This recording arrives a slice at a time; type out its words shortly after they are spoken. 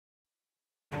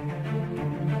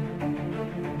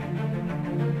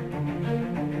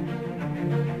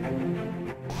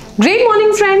Great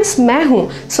morning friends, मैं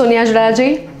हूं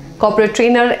सोनियाजदाजी, corporate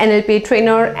trainer, NLP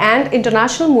trainer and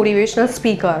international motivational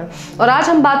speaker. और आज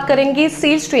हम बात करेंगे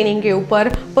सेल्स ट्रेनिंग के ऊपर,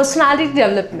 पर्सनालिटी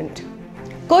डेवलपमेंट।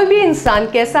 कोई भी इंसान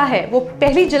कैसा है वो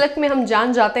पहली झलक में हम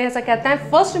जान जाते हैं। ऐसा कहते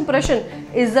हैं first impression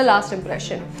is the last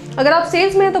impression. अगर आप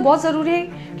सेल्स में हैं तो बहुत ज़रूरी है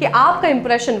कि आपका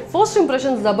इंप्रेशन, फर्स्ट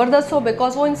इंप्रेशन ज़बरदस्त हो,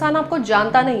 बिकॉज वो इंसान आपको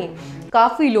जानता नहीं।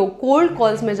 काफ़ी लोग कोल्ड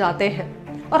कॉल्स में जाते हैं।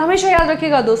 और हमेशा याद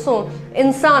रखिएगा दोस्तों,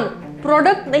 इंसान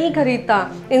प्रोडक्ट नहीं खरीदता,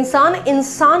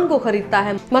 इंसान को खरीदता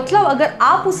है। मतलब अगर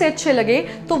आप उसे अच्छे लगे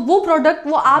तो वो प्रोडक्ट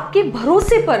वो आपके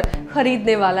भरोसे पर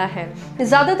खरीदने वाला है।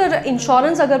 ज़्यादातर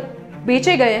इंश्योरेंस अगर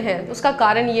बेचे गए हैं तो उसका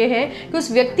कारण ये है कि उस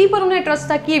व्यक्ति पर उन्हें ट्रस्ट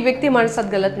था कि ये व्यक्ति हमारे साथ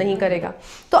गलत नहीं करेगा।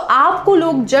 तो आपको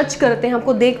लोग जज करते हैं,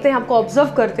 आपको देखते हैं, आपको ऑब्जर्व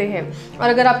करते हैं। और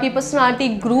अगर आपकी पर्सनालिटी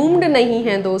ग्रूम्ड नहीं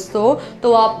है दोस्तों,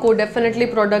 तो आपको डेफिनेटली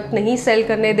प्रोडक्ट नहीं सेल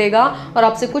करने देगा और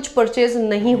आपसे कुछ परचेज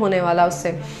नहीं होने वाला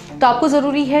उससे। तो आपको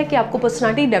ज़रूरी है कि आपको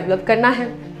पर्सनालिटी डेवलप करना है।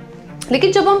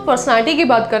 लेकिन जब हम पर्सनालिटी की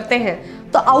बात करते हैं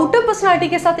तो आउटर पर्सनालिटी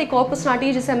के साथ एक और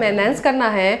पर्सनालिटी जिसे हमें एनहांस करना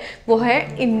है, वो है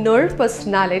इनर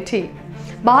पर्सनालिटी।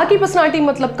 बाहर की पर्सनालिटी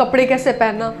मतलब कपड़े कैसे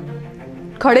पहनना,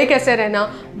 खड़े कैसे रहना,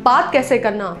 बात कैसे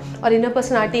करना। और इनर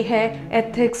पर्सनालिटी है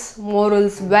एथिक्स,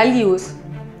 मॉरल्स, वैल्यूज़।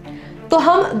 तो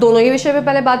हम दोनों ही विषय पे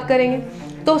पहले बात करेंगे।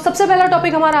 तो सबसे पहला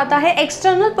टॉपिक हमारा आता है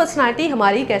एक्सटर्नल पर्सनालिटी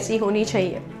हमारी कैसी होनी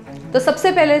चाहिए। तो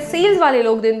सबसे पहले सेल्स वाले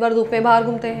लोग दिन भर धूप में बाहर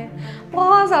घूमते हैं,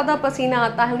 बहुत ज़्यादा पसीना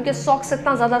आता है, उनके सॉक्स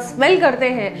इतना ज़्यादा स्मेल करते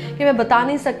हैं कि मैं बता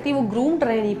नहीं सकती, वो ग्रूम्ड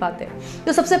रह नहीं पाते।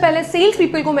 तो सबसे पहले सेल्स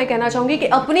पीपल को मैं कहना चाहूँगी कि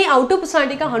अपनी आउटर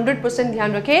पर्सनालिटी का 100%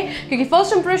 ध्यान रखें, क्योंकि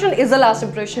first impression is the last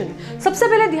impression. सबसे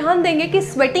पहले ध्यान देंगे कि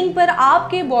स्वेटिंग पर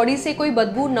आपके बॉडी से कोई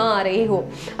बदबू ना आ रही हो।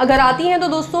 अगर आती हैं तो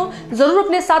दोस्तों ज़रूर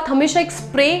अपने साथ हमेशा एक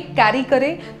स्प्रे कैरी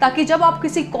करें, ताकि जब आप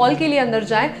किसी कॉल के लिए अंदर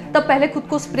जाएं तब पहले खुद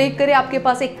को स्प्रे करें। आपके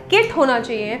पास एक किट होना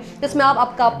चाहिए जिसमें आप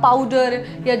आपका पाउडर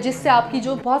या जिससे आपकी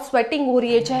जो बहुत स्वेटिंग हो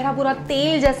रही है, चेहरा पूरा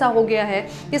तेल जैसा हो गया है,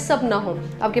 ये सब ना हो।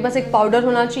 आपके पास एक पाउडर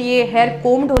होना चाहिए, हेयर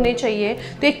कोम्ड होने चाहिए।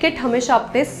 तो एक किट हमेशा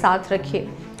अपने साथ रखिए।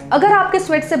 अगर आपके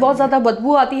स्वेट से बहुत ज़्यादा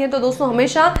बदबू आती है तो दोस्तों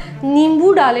हमेशा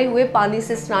नींबू डाले हुए पानी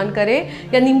से स्नान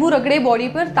करें या नींबू रगड़े बॉडी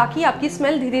पर, ताकि आपकी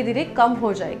स्मेल धीरे धीरे कम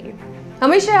हो जाएगी।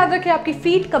 हमेशा याद रखें आपकी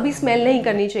फीट कभी स्मेल नहीं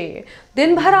करनी चाहिए।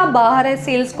 दिन भर आप बाहर हैं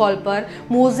सेल्स कॉल पर,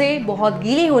 मोज़े बहुत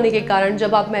गीले होने के कारण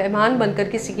जब आप मेहमान बनकर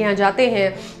किसी के यहाँ जाते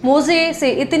हैं, मोज़े से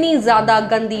इतनी ज़्यादा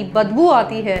गंदी बदबू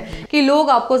आती है कि लोग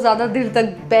आपको ज़्यादा देर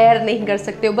तक बेयर नहीं कर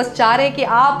सकते हो, बस चाह रहे कि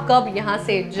आप कब यहाँ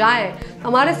से जाएं।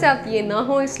 हमारे साथ ये ना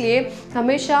हो, इसलिए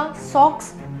हमेशा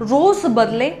सॉक्स रोज़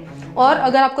बदलें। और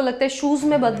अगर आपको लगता है शूज़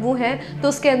में बदबू है तो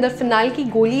उसके अंदर फिनाइल की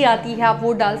गोली आती है, आप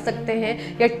वो डाल सकते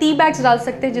हैं, या टी बैग्स डाल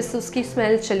सकते हैं जिससे उसकी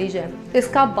स्मेल चली जाए।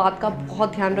 इसका बात का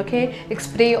बहुत ध्यान रखें। एक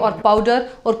स्प्रे और पाउडर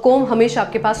और कोम हमेशा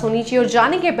आपके पास होनी चाहिए, और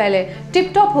जाने के पहले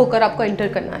टिप टॉप होकर आपको एंटर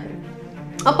करना है।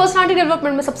 अब पर्सनालिटी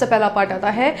डेवलपमेंट में सबसे पहला पार्ट आता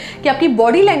है कि आपकी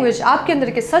बॉडी लैंग्वेज आपके अंदर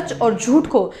के सच और झूठ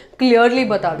को क्लियरली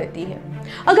बता देती है।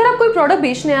 अगर आप कोई प्रोडक्ट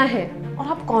बेचने आए हैं और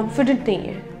आप कॉन्फिडेंट नहीं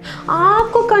है,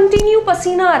 आपको कंटिन्यू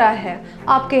पसीना आ रहा है,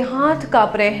 आपके हाथ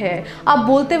कांप रहे हैं, आप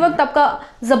बोलते वक्त आपका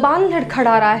ज़बान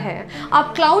लड़खड़ा रहा है,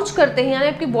 आप क्लाउच करते हैं, यानी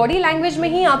आपकी बॉडी लैंग्वेज में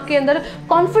ही आपके अंदर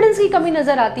कॉन्फिडेंस की कमी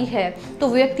नज़र आती है, तो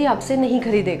व्यक्ति आपसे नहीं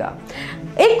खरीदेगा।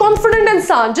 एक कॉन्फिडेंट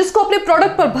इंसान जिसको अपने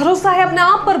प्रोडक्ट पर भरोसा है, अपने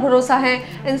आप पर भरोसा है,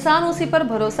 इंसान उसी पर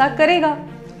भरोसा करेगा।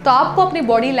 तो आपको अपनी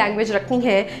बॉडी लैंग्वेज रखनी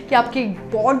है कि आपकी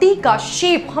बॉडी का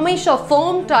शेप हमेशा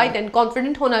फर्म, टाइट एंड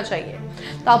कॉन्फिडेंट होना चाहिए।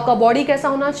 तो आपका बॉडी कैसा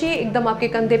होना चाहिए, एकदम आपके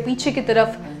कंधे पीछे की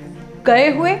तरफ गए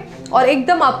हुए, और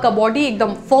एकदम आपका बॉडी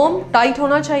एकदम फर्म, टाइट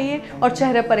होना चाहिए, और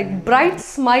चेहरे पर एक ब्राइट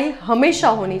स्माइल हमेशा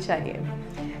होनी चाहिए।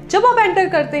 जब आप एंटर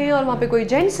करते हैं और वहाँ पे कोई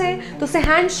जेंट्स हैं तो उसे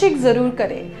हैंडशेक ज़रूर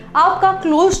करें। आपका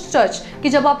क्लोज टच, कि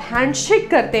जब आप हैंडशेक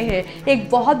करते हैं, एक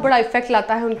बहुत बड़ा इफेक्ट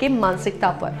लाता है उनके मानसिकता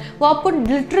पर। वो आपको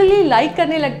लिटरली लाइक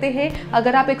करने लगते हैं।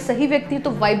 अगर आप एक सही व्यक्ति हैं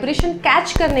तो वाइब्रेशन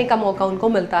कैच करने का मौका उनको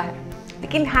मिलता है।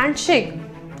 लेकिन हैंडशेक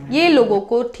ये लोगों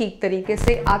को ठीक तरीके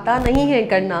से आता नहीं है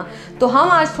करना। तो हम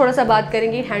आज थोड़ा सा बात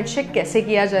करेंगे हैंडशेक कैसे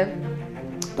किया जाए।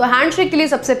 तो हैंडशेक के लिए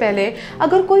सबसे पहले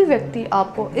अगर कोई व्यक्ति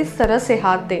आपको इस तरह से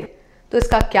हाथ दे तो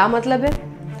इसका क्या मतलब है?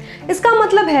 इसका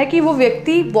मतलब है कि वो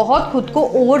व्यक्ति बहुत खुद को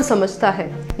ओवर समझता है।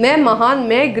 मैं महान,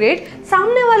 मैं ग्रेट,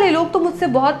 सामने वाले लोग तो मुझसे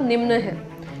बहुत निम्न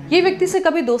हैं। ये व्यक्ति से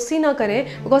कभी दोस्ती ना करें,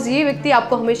 बिकॉज ये व्यक्ति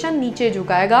आपको हमेशा नीचे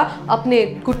झुकाएगा, अपने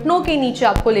घुटनों के नीचे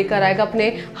आपको लेकर आएगा, अपने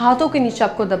हाथों के नीचे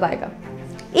आपको दबाएगा।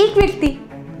 एक व्यक्ति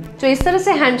जो इस तरह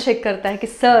से हैंडशेक करता है कि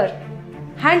सर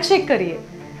हैंडशेक करिए,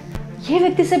 ये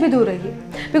व्यक्ति से भी दूर रहिए।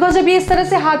 बिकॉज जब ये इस तरह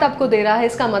से हाथ आपको दे रहा है,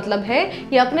 इसका मतलब है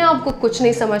ये अपने आप को कुछ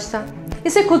नहीं समझता,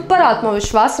 इसे खुद पर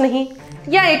आत्मविश्वास नहीं,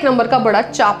 या एक नंबर का बड़ा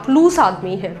चापलूस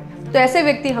आदमी है। तो ऐसे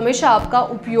व्यक्ति हमेशा आपका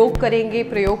उपयोग करेंगे,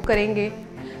 प्रयोग करेंगे।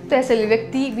 तो ऐसे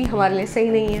व्यक्ति भी हमारे लिए सही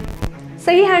नहीं है।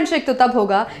 सही हैंडशेक तो तब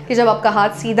होगा कि जब आपका हाथ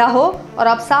सीधा हो और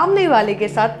आप सामने वाले के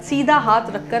साथ सीधा हाथ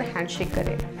रखकर हैंडशेक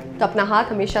करें। तो अपना हाथ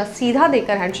हमेशा सीधा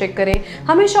देकर हैंडशेक करें।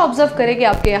 हमेशा ऑब्जर्व करें कि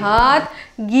आपके हाथ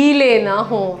गीले ना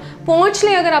हो। पोंछ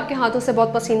लें अगर आपके हाथों से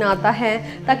बहुत पसीना आता है,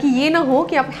 ताकि ये ना हो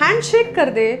कि आप हैंडशेक कर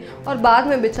दें और बाद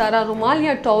में बेचारा रुमाल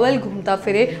या टॉवेल घूमता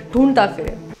फिरे, ढूंढता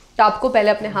फिरे। तो आपको पहले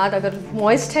अपने हाथ अगर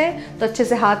मॉइस्ट है तो अच्छे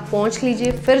से हाथ पोंछ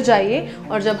लीजिए, फिर जाइए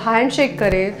और जब हैंडशेक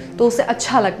करें तो उसे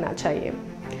अच्छा लगना चाहिए।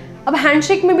 अब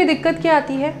हैंडशेक में भी दिक्कत क्या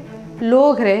आती है,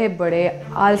 लोग रहे बड़े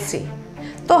आलसी,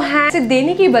 तो हैंड से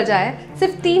देने की बजाय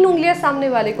सिर्फ 3 उंगलियां सामने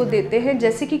वाले को देते हैं,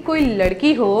 जैसे कि कोई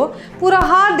लड़की हो। पूरा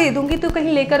हाथ दे दूंगी तो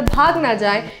कहीं लेकर भाग ना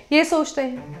जाए, ये सोचते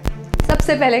हैं।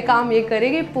 सबसे पहले काम ये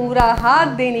करें कि पूरा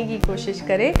हाथ देने की कोशिश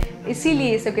करें,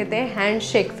 इसीलिए इसे कहते हैं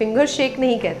हैंडशेक, फिंगर शेक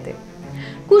नहीं कहते।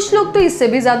 कुछ लोग तो इससे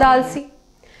भी ज्यादा आलसी,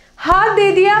 हाथ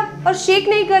दे दिया और शेक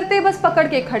नहीं करते, बस पकड़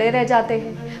के खड़े रह जाते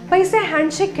हैं। भाई इसे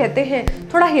हैंडशेक कहते हैं,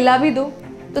 थोड़ा हिला भी दो।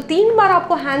 तो 3 बार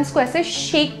आपको हैंड्स को ऐसे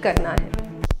शेक करना है।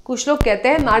 कुछ लोग कहते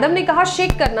हैं मैडम ने कहा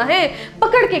शेक करना है,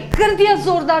 पकड़ के कर दिया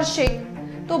जोरदार शेक,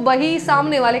 तो वही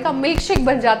सामने वाले का मिल्क शेक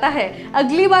बन जाता है।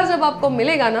 अगली बार जब आपको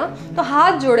मिलेगा ना तो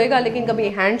हाथ जोड़ेगा लेकिन कभी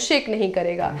हैंडशेक नहीं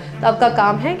करेगा। तो आपका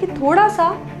काम है कि थोड़ा सा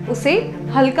उसे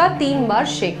हल्का 3 बार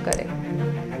शेक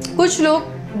करें। कुछ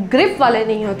लोग ग्रिप वाले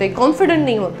नहीं होते, कॉन्फिडेंट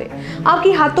नहीं होते।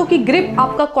 आपकी हाथों की ग्रिप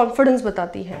आपका कॉन्फिडेंस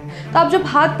बताती है। तो आप जब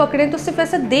हाथ पकड़ें तो सिर्फ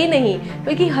ऐसे दे नहीं,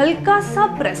 बल्कि हल्का सा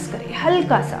प्रेस करें,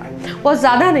 हल्का सा, बहुत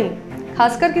ज़्यादा नहीं।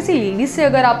 खासकर किसी लेडीज से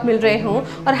अगर आप मिल रहे हो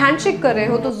और हैंडशेक कर रहे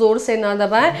हो तो जोर से ना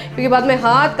दबाएं, क्योंकि बाद में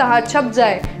हाथ कहाँ छप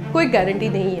जाए कोई गारंटी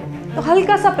नहीं है। तो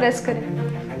हल्का सा प्रेस करें।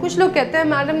 कुछ लोग कहते हैं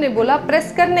मैडम ने बोला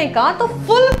प्रेस करने का, तो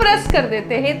फुल प्रेस कर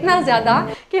देते हैं, इतना ज्यादा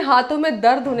कि हाथों में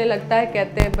दर्द होने लगता है।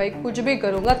 कहते हैं भाई कुछ भी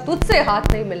करूंगा तुझसे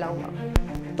हाथ नहीं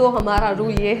मिलाऊंगा। तो हमारा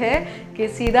रूल ये है कि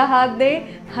सीधा हाथ दें,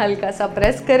 हल्का सा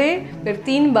प्रेस करें, फिर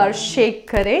 3 बार शेक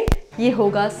करें, ये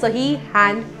होगा सही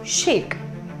हैंड शेक।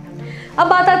 अब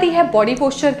बात आती है बॉडी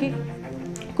पोस्चर की।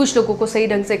 कुछ लोगों को सही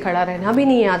ढंग से खड़ा रहना भी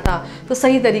नहीं आता, तो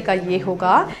सही तरीका ये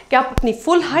होगा कि आप अपनी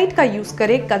फुल हाइट का यूज़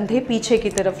करें, कंधे पीछे की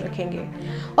तरफ रखेंगे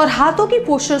और हाथों की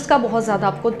पोस्चर्स का बहुत ज़्यादा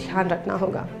आपको ध्यान रखना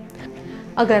होगा।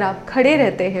 अगर आप खड़े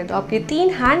रहते हैं तो आपकी 3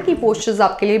 हैंड की पोस्चर्स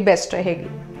आपके लिए बेस्ट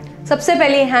रहेगी। सबसे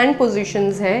पहले हैंड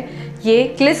पोजिशंस हैं, ये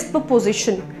क्लिस्प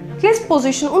पोजिशन। क्लिस्प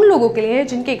पोजिशन उन लोगों के लिए है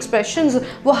जिनके एक्सप्रेशंस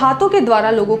वो हाथों के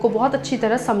द्वारा लोगों को बहुत अच्छी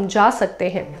तरह समझा सकते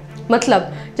हैं।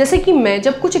 मतलब जैसे कि मैं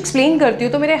जब कुछ एक्सप्लेन करती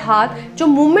हूँ तो मेरे हाथ जो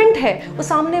मूवमेंट है वो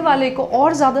सामने वाले को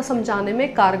और ज़्यादा समझाने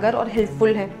में कारगर और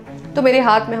हेल्पफुल है। तो मेरे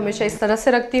हाथ में हमेशा इस तरह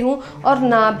से रखती हूँ और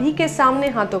नाभि के सामने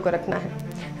हाथों को रखना है।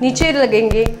 नीचे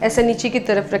लगेंगे, ऐसे नीचे की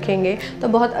तरफ रखेंगे तो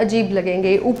बहुत अजीब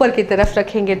लगेंगे, ऊपर की तरफ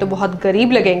रखेंगे तो बहुत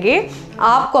गरीब लगेंगे।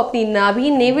 आपको अपनी नाभि,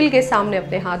 नेवल के सामने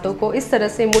अपने हाथों को इस तरह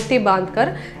से मुट्ठी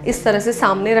बांधकर इस तरह से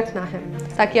सामने रखना है,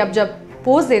 ताकि आप जब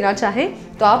पोज देना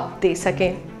चाहें तो आप दे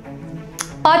सकें।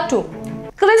 पार्ट 2,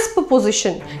 क्रिस्प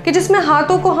पोजीशन, कि जिसमें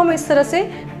हाथों को हम इस तरह से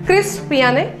क्रिस्प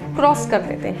यानी क्रॉस कर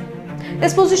देते हैं।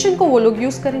 इस पोजीशन को वो लोग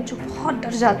यूज़ करें जो बहुत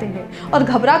डर जाते हैं और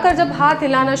घबरा कर जब हाथ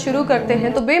हिलाना शुरू करते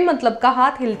हैं तो बेमतलब का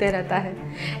हाथ हिलते रहता है।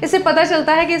 इससे पता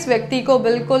चलता है कि इस व्यक्ति को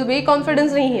बिल्कुल भी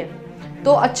कॉन्फिडेंस नहीं है।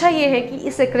 तो अच्छा ये है कि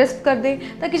इसे क्रिस्प कर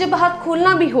दें, ताकि जब हाथ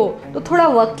खोलना भी हो तो थोड़ा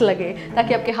वक्त लगे,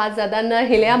 ताकि आपके हाथ ज़्यादा न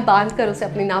हिले, आप बांध कर उसे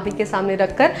अपनी नाभि के सामने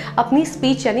रखकर अपनी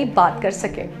स्पीच यानी बात कर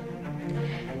सकें।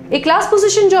 एक लास्ट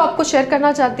पोजीशन जो आपको शेयर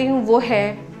करना चाहती हूँ वो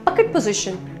है बकेट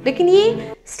पोजीशन। लेकिन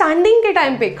ये स्टैंडिंग के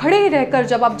टाइम पे खड़े रहकर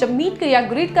जब आप मीट या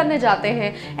ग्रीट करने जाते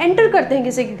हैं, एंटर करते हैं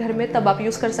किसी के घर में, तब आप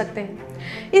यूज़ कर सकते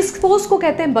हैं। इस पोज को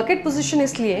कहते हैं बकेट पोजीशन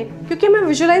इसलिए क्योंकि हमें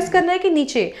विजुलाइज करना है कि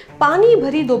नीचे पानी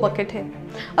भरी 2 बकेट है।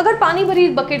 अगर पानी भरी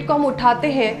बकेट को हम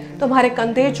उठाते हैं तो हमारे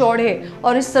कंधे चौड़े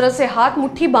और इस तरह से हाथ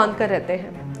मुट्ठी बांध कर रहते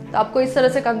हैं। तो आपको इस तरह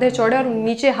से कंधे चौड़े और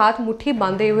नीचे हाथ मुट्ठी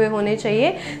बांधे हुए होने चाहिए,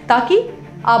 ताकि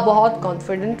आप बहुत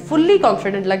कॉन्फिडेंट, फुल्ली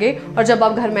कॉन्फिडेंट लगे और जब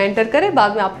आप घर में एंटर करें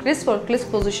बाद में आप क्रिस्प और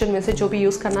क्लिस्प पोजीशन में से जो भी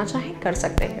यूज़ करना चाहें कर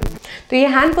सकते हैं। तो ये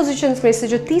हैंड पोजीशंस में से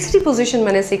जो तीसरी पोजीशन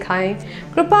मैंने सिखाई,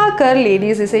 कृपा कर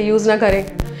लेडीज़ इसे यूज़ ना करें,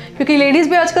 क्योंकि लेडीज़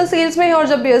भी आजकल सेल्स में है और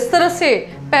जब भी इस तरह से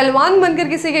पहलवान बनकर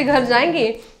किसी के घर जाएंगी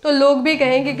तो लोग भी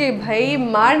कहेंगे कि भाई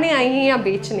मारने आई हैं या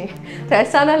बेचने, तो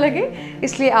ऐसा ना लगे,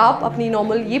 इसलिए आप अपनी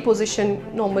नॉर्मल ये पोजीशन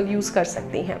नॉर्मल यूज़ कर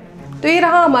सकती हैं। तो ये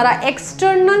रहा हमारा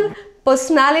एक्सटर्नल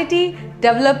पर्सनालिटी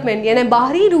डेवलपमेंट, यानी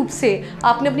बाहरी रूप से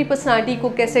आपने अपनी पर्सनालिटी को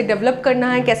कैसे डेवलप करना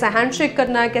है, कैसे हैंडशेक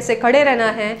करना है, कैसे खड़े रहना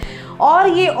है, और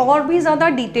ये और भी ज़्यादा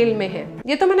डिटेल में है।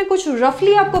 ये तो मैंने कुछ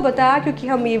रफली आपको बताया क्योंकि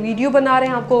हम ये वीडियो बना रहे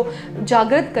हैं आपको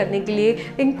जागृत करने के लिए,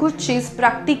 लेकिन कुछ चीज़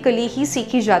प्रैक्टिकली ही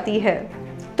सीखी जाती है।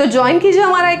 तो ज्वाइन कीजिए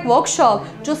हमारा एक वर्कशॉप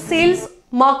जो सेल्स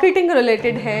मार्केटिंग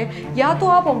रिलेटेड है, या तो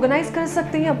आप ऑर्गेनाइज कर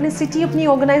सकते हैं अपनी सिटी, अपनी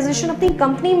ऑर्गेनाइजेशन, अपनी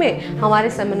कंपनी में हमारे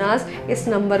सेमिनार्स, इस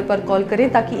नंबर पर कॉल करें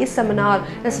ताकि इस सेमिनार,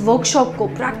 इस वर्कशॉप को,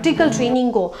 प्रैक्टिकल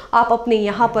ट्रेनिंग को आप अपने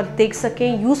यहाँ पर देख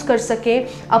सकें, यूज़ कर सकें,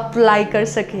 अप्लाई कर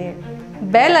सकें।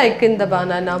 बेल आइकन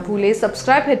दबाना ना भूलें,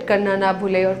 सब्सक्राइब हिट करना ना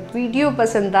भूलें, और वीडियो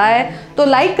पसंद आए तो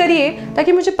लाइक करिए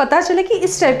ताकि मुझे पता चले कि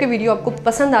इस टाइप के वीडियो आपको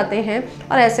पसंद आते हैं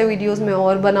और ऐसे वीडियोस मैं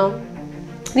और बनाऊं।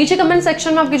 नीचे कमेंट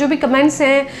सेक्शन में आपके जो भी कमेंट्स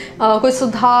हैं, कोई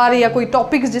सुधार या कोई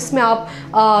टॉपिक्स जिसमें आप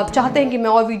चाहते हैं कि मैं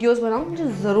और वीडियोस बनाऊं, मुझे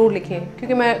ज़रूर लिखें,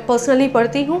 क्योंकि मैं पर्सनली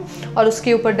पढ़ती हूं और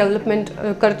उसके ऊपर डेवलपमेंट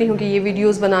करती हूं कि ये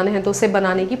वीडियोस बनाने हैं, तो उसे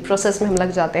बनाने की प्रोसेस में हम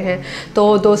लग जाते हैं।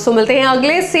 तो दोस्तों मिलते हैं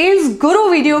अगले सेल्स गुरु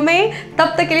वीडियो में,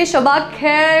 तब तक के लिए शबा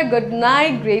खैर, good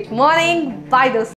night, great morning, bye दोस्तों।